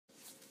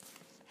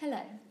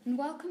Hello, and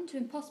welcome to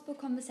Impossible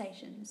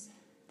Conversations,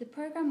 the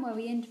programme where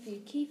we interview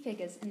key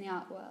figures in the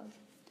art world.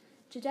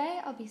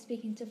 Today I'll be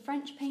speaking to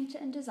French painter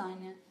and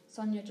designer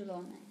Sonia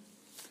Delauney.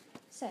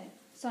 So,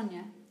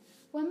 Sonia,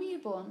 when were you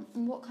born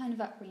and what kind of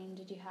upbringing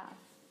did you have?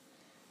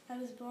 I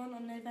was born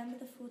on November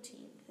the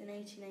 14th in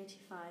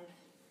 1885.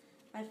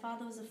 My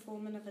father was a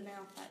foreman of a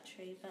nail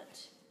factory, but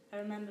I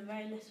remember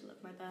very little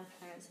of my birth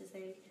parents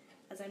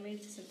as I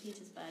moved to St.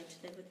 Petersburg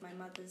to live with my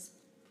mother's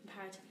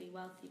comparatively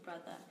wealthy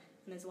brother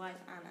and his wife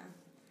Anna.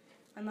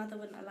 My mother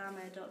wouldn't allow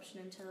my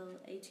adoption until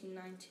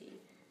 1890,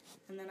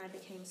 and then I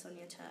became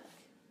Sonia Turk.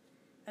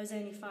 I was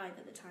only 5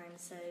 at the time,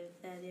 so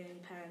they're the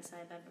only parents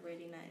I've ever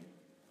really known.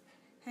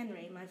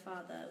 Henry, my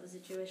father, was a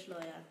Jewish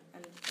lawyer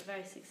and a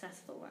very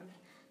successful one,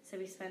 so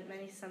we spent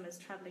many summers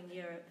travelling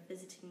Europe,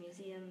 visiting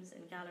museums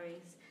and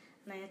galleries,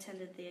 and I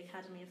attended the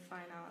Academy of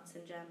Fine Arts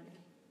in Germany.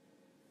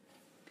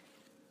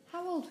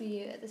 How old were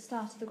you at the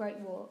start of the Great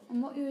War,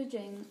 and what you were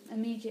doing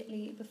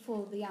immediately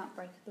before the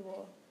outbreak of the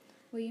war?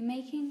 Were you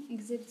making,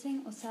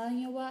 exhibiting or selling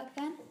your work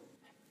then?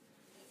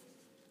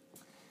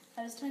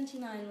 I was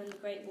 29 when the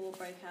Great War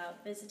broke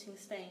out, visiting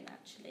Spain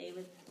actually,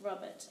 with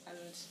Robert and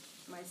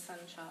my son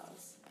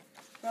Charles.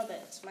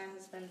 Robert, my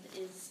husband,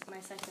 is my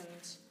second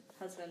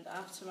husband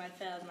after my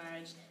failed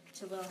marriage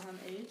to Wilhelm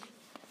Ude,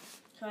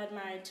 who I'd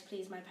married to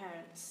please my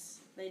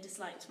parents. They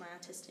disliked my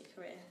artistic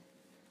career.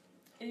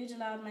 Ude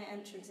allowed my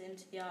entrance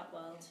into the art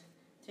world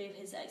through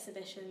his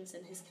exhibitions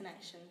and his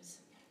connections.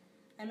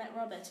 I met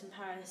Robert in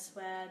Paris,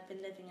 where I'd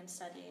been living and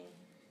studying.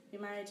 We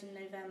married in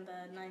November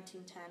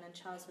 1910 and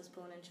Charles was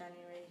born in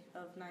January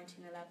of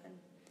 1911.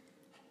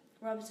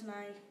 Robert and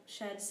I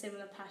shared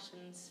similar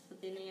passions for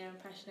the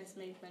neo-impressionist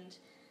movement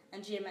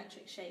and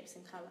geometric shapes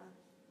and colour.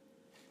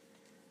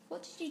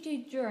 What did you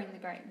do during the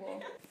Great War?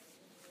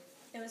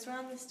 It was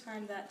around this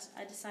time that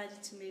I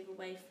decided to move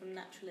away from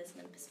naturalism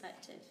and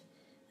perspective.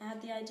 I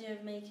had the idea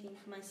of making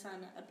for my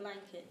son a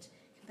blanket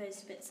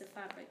composed of bits of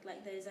fabric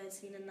like those I'd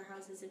seen in the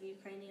houses of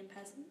Ukrainian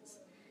peasants.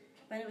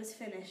 When it was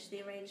finished,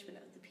 the arrangement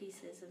of the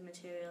pieces of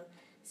material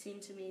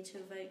seemed to me to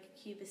evoke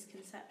Cubist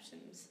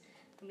conceptions,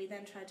 and we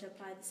then tried to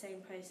apply the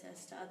same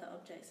process to other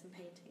objects and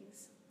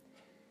paintings.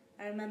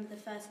 I remember the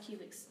first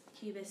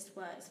Cubist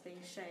works being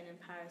shown in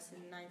Paris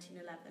in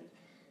 1911,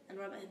 and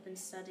Robert had been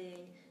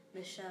studying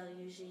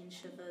Michel-Eugène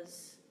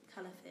Chauvet's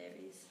colour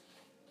theories.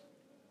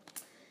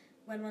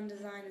 When one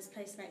design is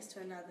placed next to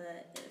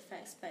another, it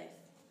affects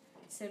both,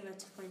 similar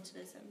to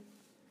pointillism.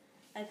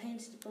 I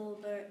painted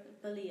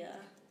Boulier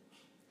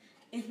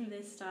in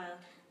this style,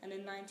 and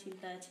in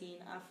 1913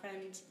 our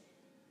friend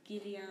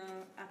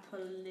Guillaume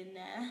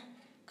Apollinaire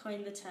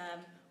coined the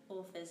term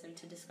orphism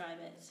to describe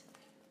it.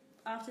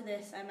 After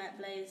this I met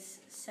Blaise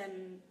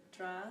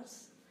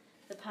Cendrars,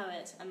 the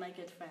poet and my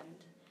good friend.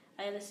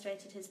 I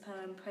illustrated his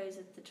poem Prose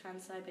of the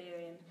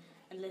Trans-Siberian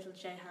and Little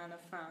Jehan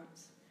of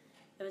France.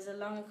 There was a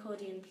long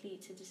accordion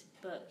pleated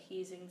book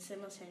using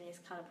simultaneous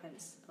colour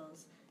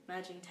principles,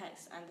 merging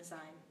text and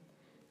design.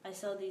 I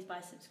sold these by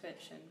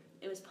subscription.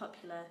 It was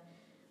popular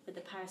with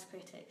the Paris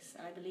critics,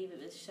 and I believe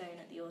it was shown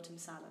at the Autumn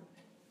Salon.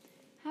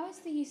 How is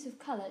the use of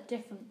colour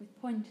different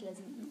with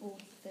pointillism and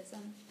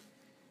orphism?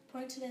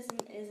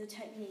 Pointillism is a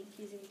technique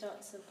using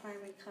dots of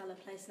primary colour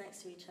placed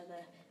next to each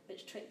other,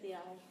 which trick the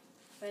eye,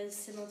 whereas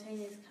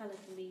simultaneous colour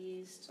can be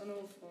used on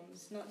all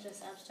forms, not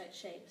just abstract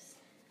shapes,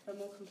 but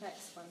more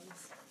complex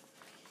ones.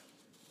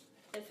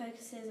 It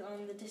focuses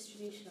on the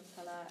distribution of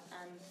colour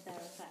and their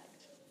effect.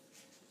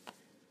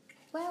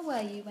 Where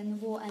were you when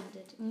the war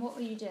ended, and what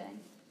were you doing?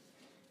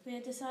 We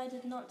had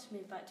decided not to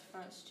move back to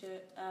France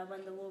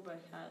when the war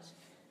broke out,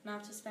 and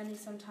after spending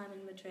some time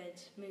in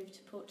Madrid, moved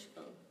to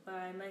Portugal, where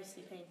I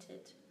mostly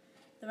painted.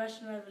 The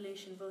Russian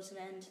Revolution brought an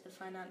end to the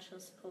financial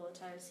support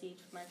I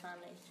received from my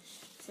family,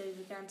 so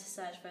we began to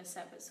search for a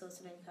separate source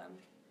of income.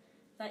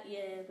 That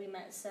year we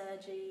met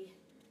Sergei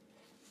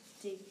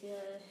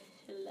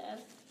Diaghilev,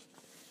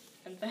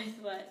 and both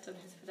worked on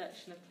his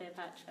production of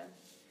Cleopatra.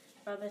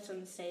 Robert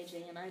on the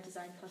staging and I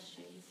designed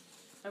costumes.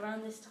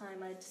 Around this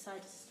time I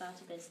decided to start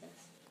a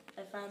business.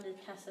 I founded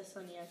Casa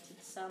Sonia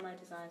to sell my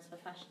designs for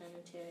fashion and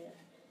interior.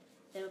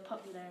 They were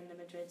popular in the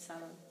Madrid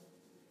salon.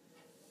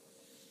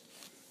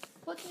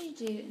 What did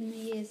you do in the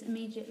years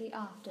immediately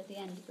after the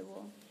end of the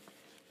war?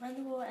 When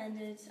the war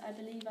ended, I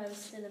believe I was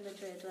still in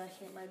Madrid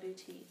working at my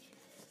boutique.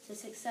 The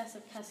success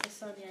of Casa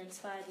Sonia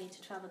inspired me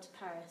to travel to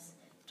Paris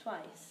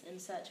twice in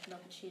search of an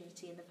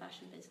opportunity in the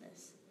fashion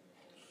business.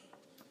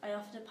 I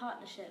offered a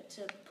partnership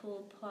to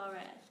Paul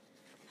Poiret.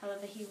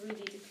 However, he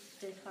rudely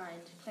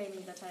declined,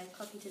 claiming that I had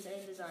copied his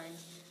own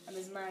designs and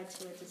was married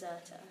to a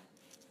deserter.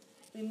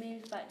 We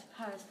moved back to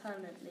Paris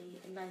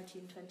permanently in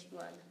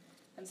 1921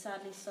 and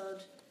sadly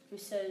sold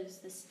Rousseau's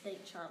The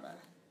Snake Charmer,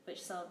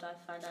 which solved our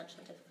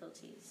financial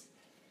difficulties.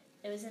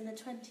 It was in the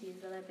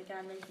 1920s that I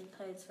began making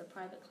clothes for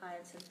private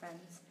clients and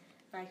friends,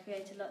 and I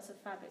created lots of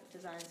fabric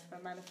designs for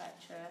a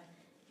manufacturer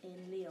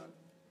in Lyon.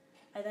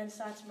 I then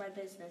started my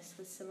business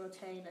with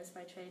Simultané as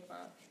my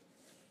trademark.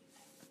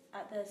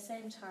 At the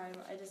same time,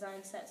 I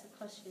designed sets of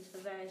costumes for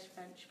various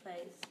French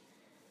plays.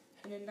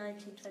 and in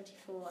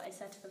 1924 I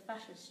set up a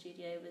fashion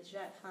studio with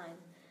Jacques Heim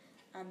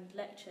and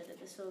lectured at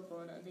the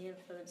Sorbonne on the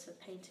influence of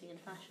painting and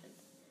fashion.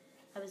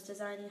 I was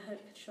designing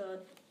haute couture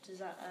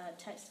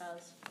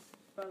textiles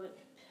for Robert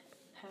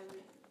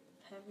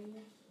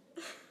Perrier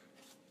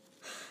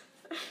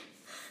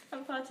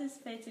and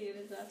participating in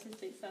his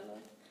artistic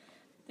salon.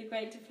 The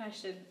Great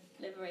Depression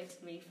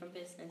liberated me from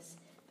business,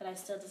 but I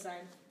still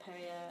designed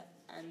Perrier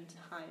and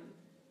Heim.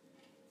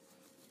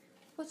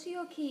 What are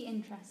your key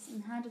interests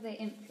and how do they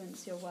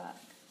influence your work?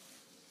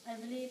 I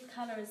believe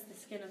colour is the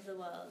skin of the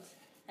world.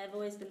 I have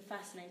always been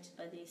fascinated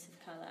by the use of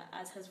colour,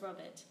 as has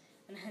Robert,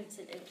 and hence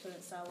it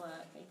influenced our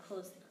work and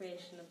caused the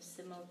creation of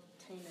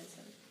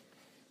simultaneism.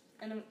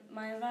 And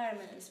my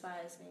environment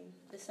inspires me.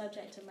 The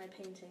subject of my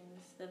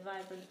paintings, the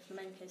vibrant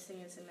flamenco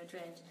singers in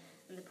Madrid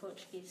and the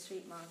Portuguese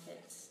street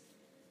markets.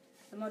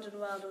 The modern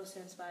world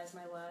also inspires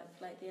my work,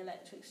 like the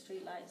electric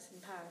streetlights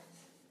in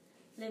Paris.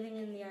 Living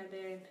in the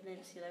Iberian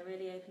Peninsula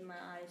really opened my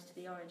eyes to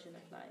the origin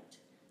of light.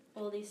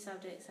 All these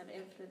subjects have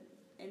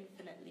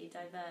infinitely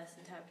diverse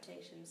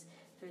interpretations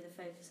through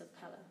the focus of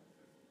colour.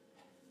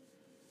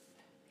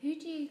 Who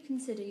do you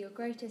consider your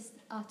greatest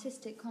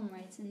artistic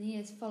comrades in the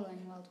years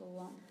following World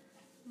War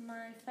I?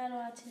 My fellow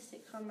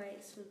artistic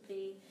comrades would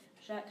be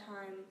Jacques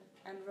Heim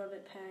and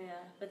Robert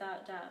Perrier,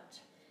 without doubt.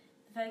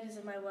 The focus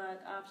of my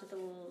work after the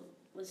war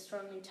was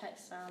strongly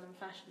textile and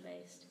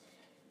fashion-based,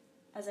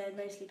 as I had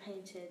mostly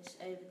painted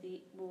over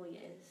the war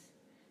years.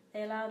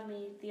 They allowed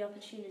me the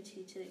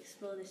opportunity to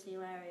explore this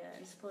new area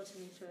and supported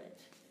me through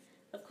it.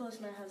 Of course,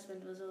 my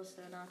husband was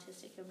also an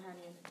artistic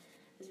companion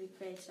as we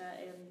created our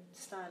own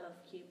style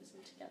of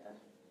cubism together.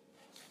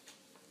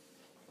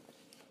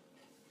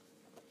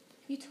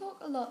 You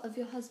talk a lot of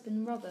your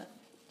husband, Robert.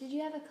 Did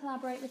you ever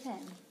collaborate with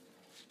him?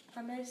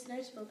 Our most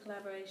notable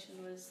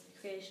collaboration was the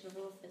creation of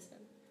Orphism.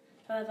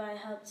 However, I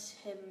helped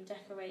him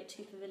decorate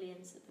 2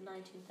 pavilions at the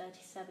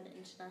 1937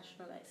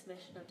 International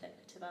Exhibition of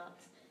Decorative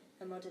Arts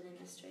and Modern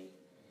Industry.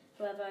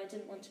 However, I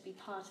didn't want to be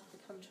part of the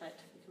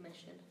contract for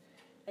commission.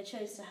 I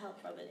chose to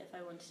help Robert if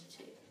I wanted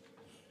to.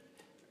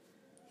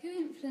 Who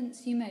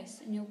influenced you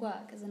most in your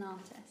work as an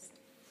artist?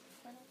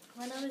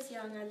 When I was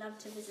young, I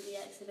loved to visit the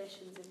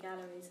exhibitions and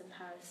galleries in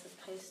Paris of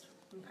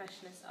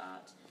post-impressionist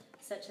art,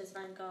 such as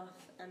Van Gogh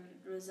and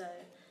Rousseau,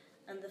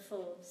 and the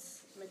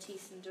Fauves,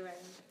 Matisse and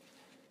Derain.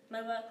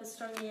 My work was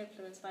strongly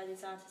influenced by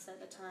these artists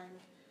at the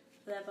time,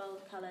 for their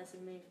bold colours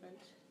and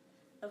movement.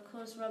 Of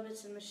course,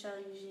 Robert and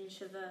Michel-Eugène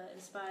Cheveux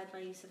inspired my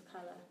use of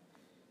colour.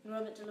 In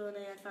Robert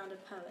Delauney, I found a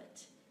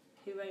poet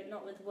who wrote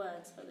not with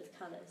words but with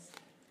colours.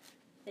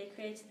 They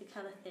created the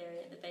colour theory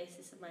at the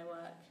basis of my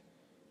work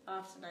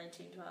after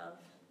 1912.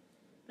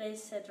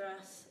 Blaise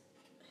Cédras'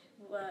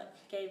 work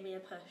gave me a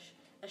push,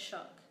 a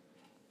shock.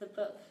 The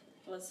book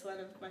was one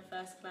of my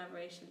first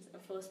collaborations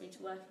and forced me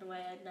to work in a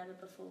way I'd never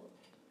before.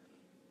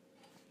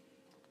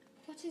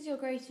 What is your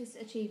greatest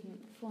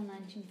achievement before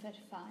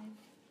 1935?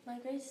 My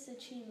greatest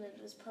achievement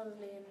was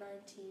probably in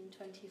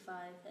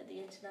 1925 at the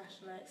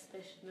International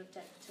Exhibition of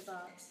Decorative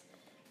Arts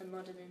and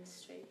Modern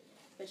Industry,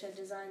 which I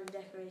designed and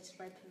decorated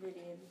my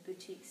pavilion,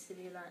 Boutique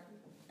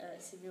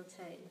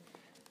Simultaine.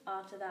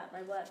 After that,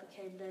 my work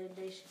became known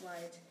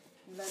nationwide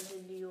in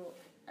London, New York,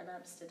 and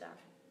Amsterdam.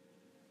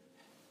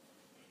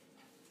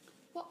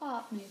 What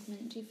art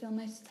movement do you feel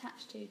most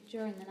attached to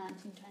during the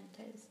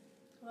 1920s?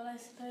 Well, I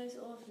suppose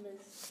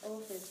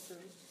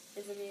Orphism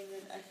is a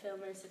movement I feel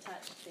most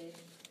attached to.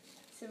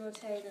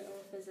 Simultaine and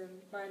Orphism,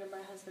 mine and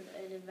my husband's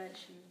own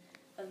invention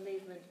of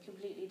movement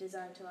completely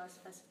designed to our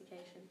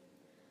specification.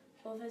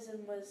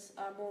 Orphism was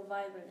our more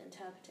vibrant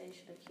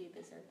interpretation of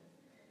Cubism.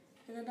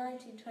 In the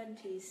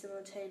 1920s,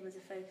 Simultaine was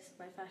a focus of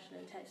my fashion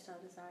and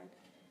textile design,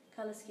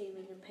 colour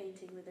scheming and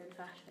painting within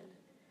fashion.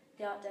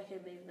 The Art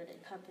Deco movement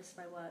encompassed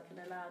my work and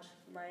allowed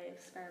for my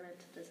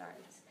experimental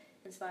designs,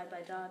 inspired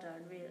by Dada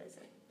and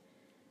realism.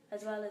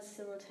 As well as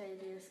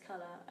simultaneous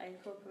colour, I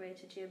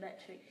incorporated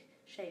geometric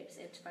shapes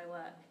into my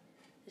work.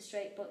 The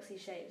straight, boxy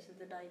shapes of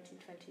the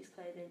 1920s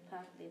clothing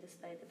perfectly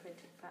displayed the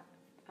printed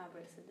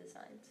fabrics and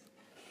designs.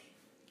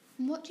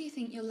 And what do you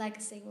think your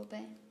legacy will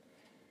be?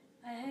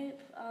 I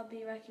hope I'll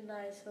be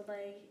recognised for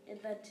my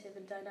inventive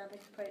and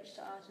dynamic approach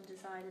to art and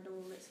design in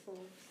all its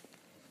forms.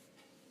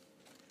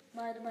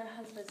 Mine and my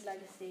husband's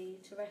legacy,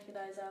 to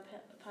recognise our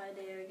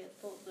pioneering and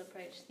thoughtful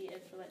approach to the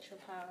influential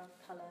power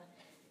of colour,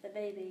 that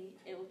maybe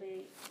it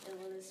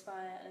will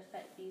inspire and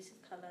affect the use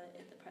of colour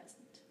in the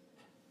present.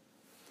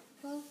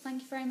 Well,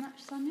 thank you very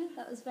much, Sonia.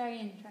 That was very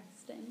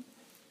interesting.